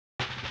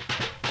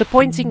The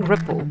Poynting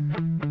Ripple.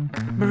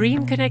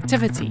 Marine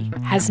connectivity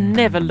has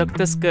never looked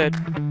this good.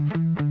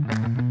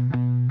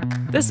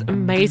 This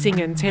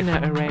amazing antenna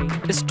array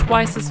is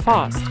twice as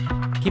fast,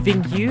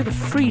 giving you the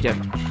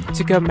freedom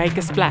to go make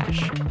a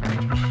splash.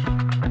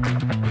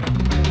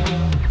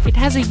 It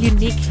has a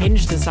unique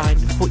hinge design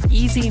for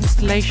easy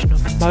installation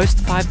of most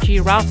 5G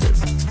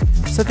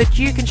routers, so that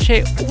you can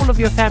share all of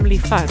your family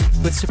fun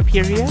with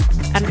superior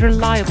and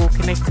reliable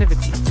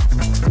connectivity.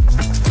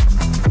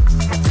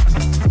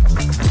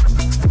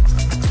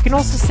 You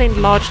can also send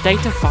large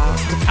data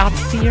files without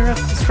fear of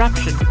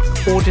disruption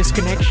or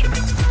disconnection.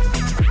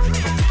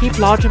 Keep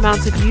large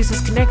amounts of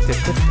users connected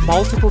with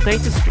multiple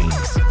data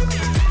streams,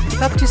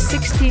 with up to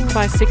 16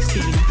 by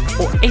 16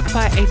 or 8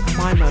 by 8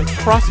 MIMO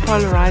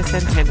cross-polarized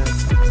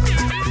antennas.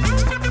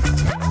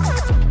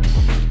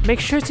 Make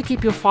sure to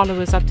keep your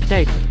followers up to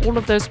date with all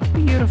of those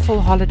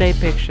beautiful holiday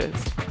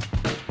pictures.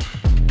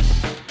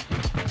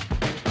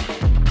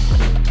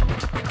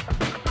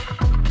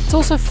 It's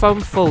also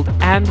foam-filled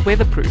and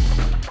weatherproof,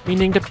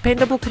 meaning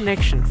dependable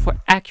connection for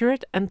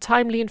accurate and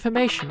timely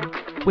information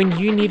when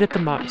you need it the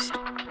most.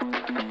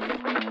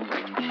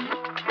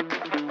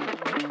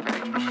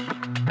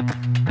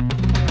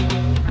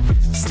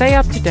 Stay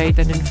up to date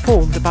and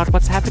informed about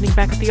what's happening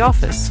back at the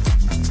office,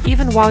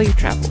 even while you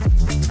travel.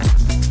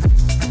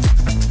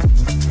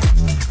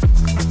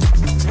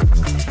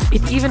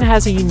 It even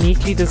has a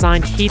uniquely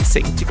designed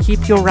heatsink to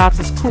keep your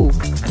routers cool,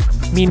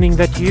 meaning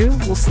that you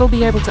will still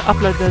be able to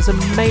upload those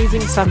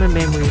amazing summer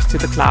memories to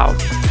the cloud.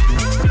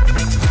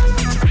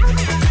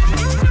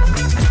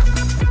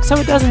 So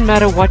it doesn't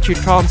matter what you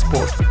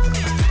transport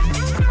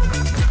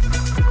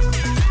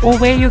or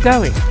where you're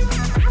going.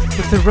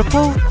 With the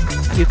Ripple,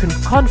 you can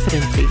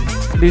confidently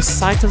lose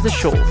sight of the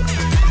shore.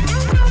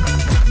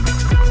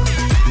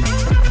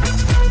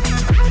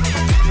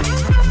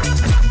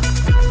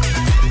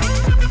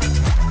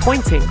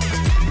 Poynting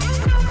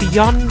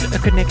beyond a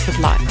connected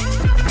life.